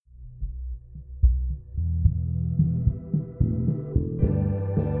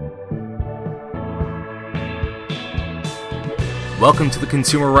Welcome to the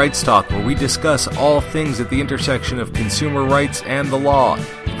Consumer Rights Talk, where we discuss all things at the intersection of consumer rights and the law,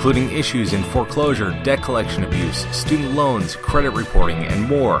 including issues in foreclosure, debt collection abuse, student loans, credit reporting, and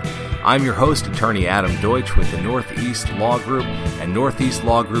more. I'm your host, Attorney Adam Deutsch with the Northeast Law Group and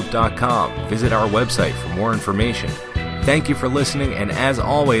northeastlawgroup.com. Visit our website for more information. Thank you for listening, and as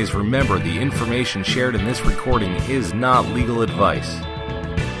always, remember the information shared in this recording is not legal advice.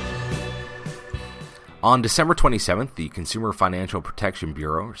 On December 27th, the Consumer Financial Protection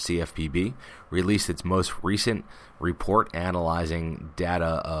Bureau, or CFPB, released its most recent report analyzing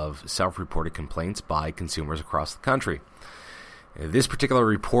data of self-reported complaints by consumers across the country. This particular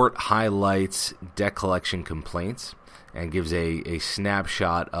report highlights debt collection complaints and gives a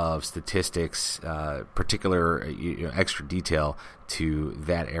snapshot of statistics, particular extra detail to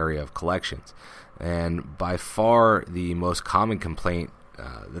that area of collections. And by far the most common complaint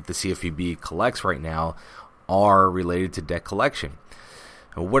that the CFPB collects right now are related to debt collection.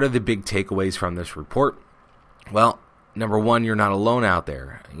 What are the big takeaways from this report? Well, number one, you're not alone out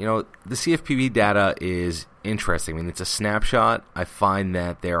there. The CFPB data is interesting. I mean, it's a snapshot. I find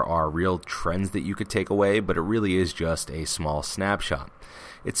that there are real trends that you could take away, but it really is just a small snapshot.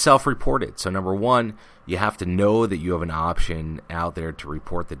 It's self-reported. So number one, you have to know that you have an option out there to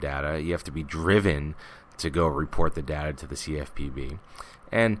report the data. You have to be driven to go report the data to the CFPB.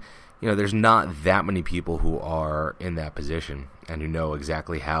 And, there's not that many people who are in that position and who know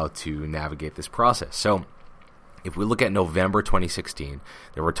exactly how to navigate this process. So if we look at November 2016,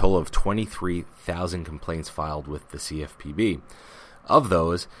 there were a total of 23,000 complaints filed with the CFPB. Of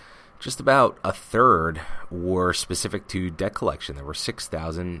those, just about a third were specific to debt collection. There were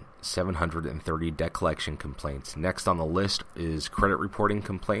 6,730 debt collection complaints. Next on the list is credit reporting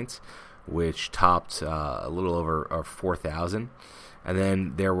complaints, which topped a little over 4,000. And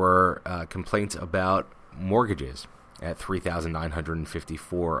then there were complaints about mortgages at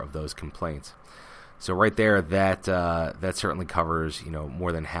 3,954 of those complaints. So right there, that certainly covers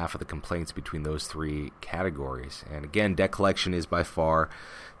more than half of the complaints between those three categories. And again, debt collection is by far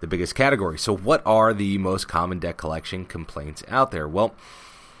the biggest category. So what are the most common debt collection complaints out there? Well,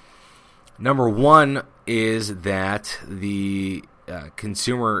 number one is that the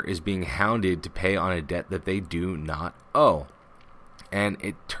consumer is being hounded to pay on a debt that they do not owe. And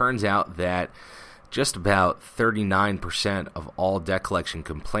it turns out that just about 39% of all debt collection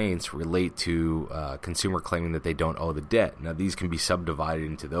complaints relate to consumer claiming that they don't owe the debt. Now, these can be subdivided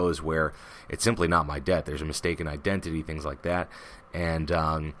into those where it's simply not my debt. There's a mistaken identity, things like that. And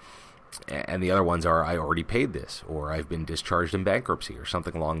the other ones are I already paid this, or I've been discharged in bankruptcy, or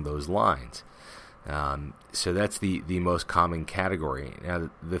something along those lines. So that's the most common category. Now,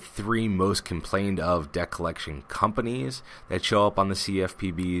 the three most complained of debt collection companies that show up on the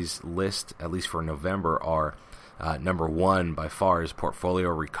CFPB's list, at least for November, are number one by far is Portfolio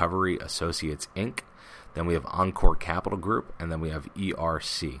Recovery Associates, Inc. Then we have Encore Capital Group, and then we have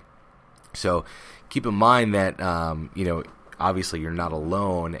ERC. So keep in mind that, obviously you're not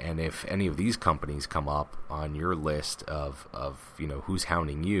alone, and if any of these companies come up on your list of who's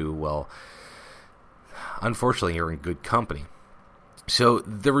hounding you, well, unfortunately, you're in good company. So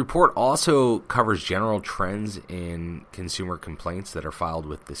the report also covers general trends in consumer complaints that are filed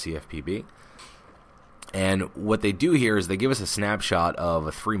with the CFPB. And what they do here is they give us a snapshot of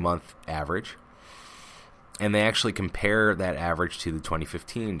a 3-month average, and they actually compare that average to the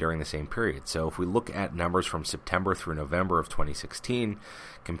 2015 during the same period. So if we look at numbers from September through November of 2016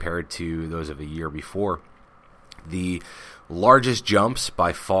 compared to those of a year before, the largest jumps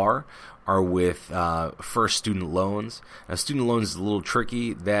by far are with first student loans. Now, student loans is a little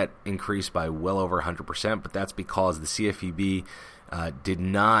tricky. That increased by well over 100%, but that's because the CFPB did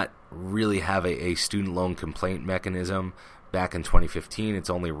not really have a student loan complaint mechanism back in 2015. It's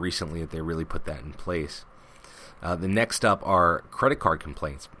only recently that they really put that in place. The next up are credit card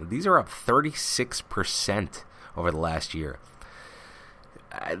complaints. These are up 36% over the last year.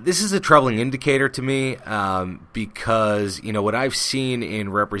 This is a troubling indicator to me because, what I've seen in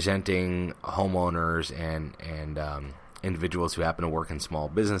representing homeowners and individuals who happen to work in small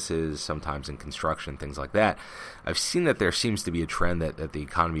businesses, sometimes in construction, things like that, I've seen that there seems to be a trend that the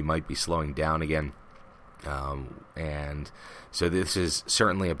economy might be slowing down again. And so this is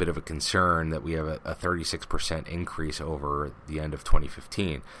certainly a bit of a concern that we have a 36% increase over the end of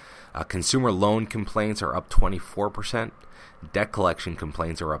 2015. Consumer loan complaints are up 24%. Debt collection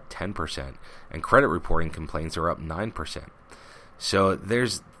complaints are up 10%, and credit reporting complaints are up 9%. So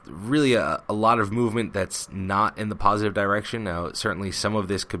there's really a lot of movement that's not in the positive direction. Now, certainly some of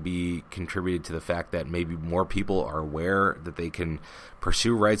this could be contributed to the fact that maybe more people are aware that they can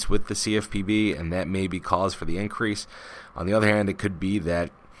pursue rights with the CFPB, and that may be cause for the increase. On the other hand, it could be that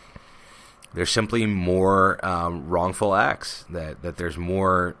there's simply more wrongful acts, that there's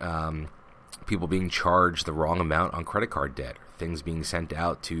more people being charged the wrong amount on credit card debt, things being sent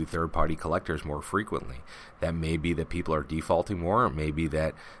out to third-party collectors more frequently. That may be that people are defaulting more. It may be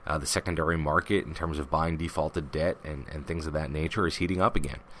that the secondary market in terms of buying defaulted debt and things of that nature is heating up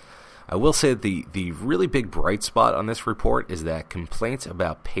again. I will say that the really big bright spot on this report is that complaints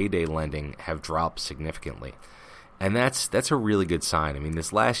about payday lending have dropped significantly. And that's a really good sign. I mean,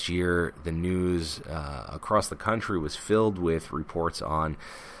 this last year, the news across the country was filled with reports on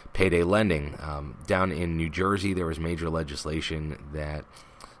payday lending. Down in New Jersey, there was major legislation that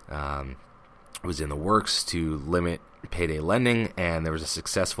was in the works to limit payday lending, and there was a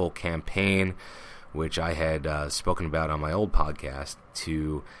successful campaign, which I had spoken about on my old podcast,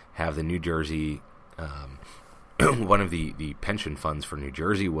 to have the New Jersey, one of the pension funds for New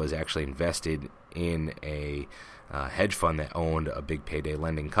Jersey was actually invested in a hedge fund that owned a big payday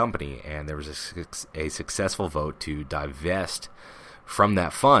lending company, and there was a successful vote to divest from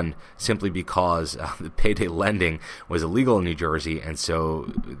that fund simply because the payday lending was illegal in New Jersey, and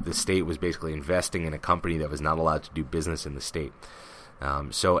so the state was basically investing in a company that was not allowed to do business in the state.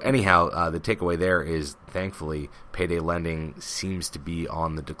 So anyhow, the takeaway there is, thankfully, payday lending seems to be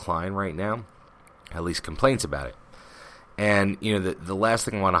on the decline right now, at least complaints about it. And the last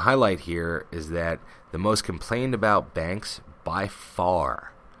thing I want to highlight here is that the most complained about banks by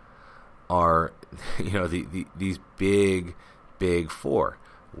far are these big four.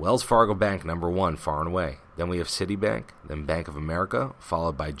 Wells Fargo Bank, number one, far and away. Then we have Citibank, then Bank of America,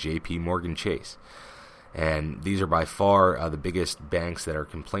 followed by J.P. Morgan Chase. And these are by far the biggest banks that are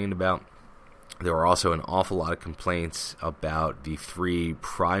complained about. There are also an awful lot of complaints about the three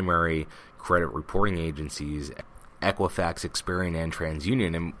primary credit reporting agencies, Equifax, Experian, and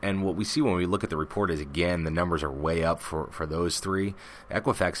TransUnion. And what we see when we look at the report is, again, the numbers are way up for those three.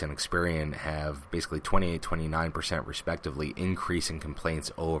 Equifax and Experian have basically 28-29% respectively increase in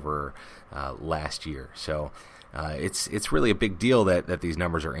complaints over last year. So it's really a big deal that these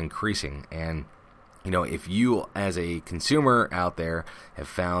numbers are increasing. And if you as a consumer out there have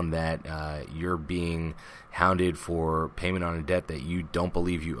found that you're being hounded for payment on a debt that you don't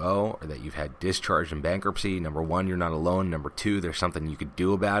believe you owe, or that you've had discharged in bankruptcy, number one, you're not alone. Number two, there's something you could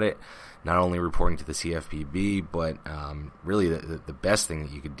do about it. Not only reporting to the CFPB, but really the best thing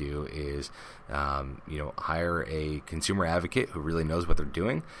that you could do is hire a consumer advocate who really knows what they're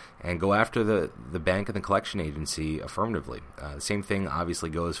doing, and go after the bank and the collection agency affirmatively. The same thing obviously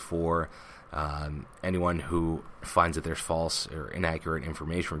goes for anyone who finds that there's false or inaccurate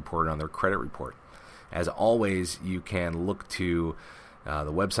information reported on their credit report. As always, you can look to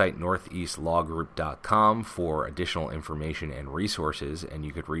the website northeastlawgroup.com for additional information and resources, and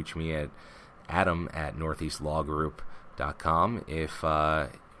you could reach me at adam@northeastlawgroup.com if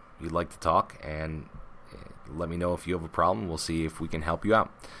you'd like to talk, and let me know if you have a problem. We'll see if we can help you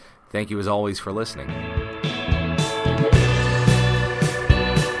out. Thank you as always for listening.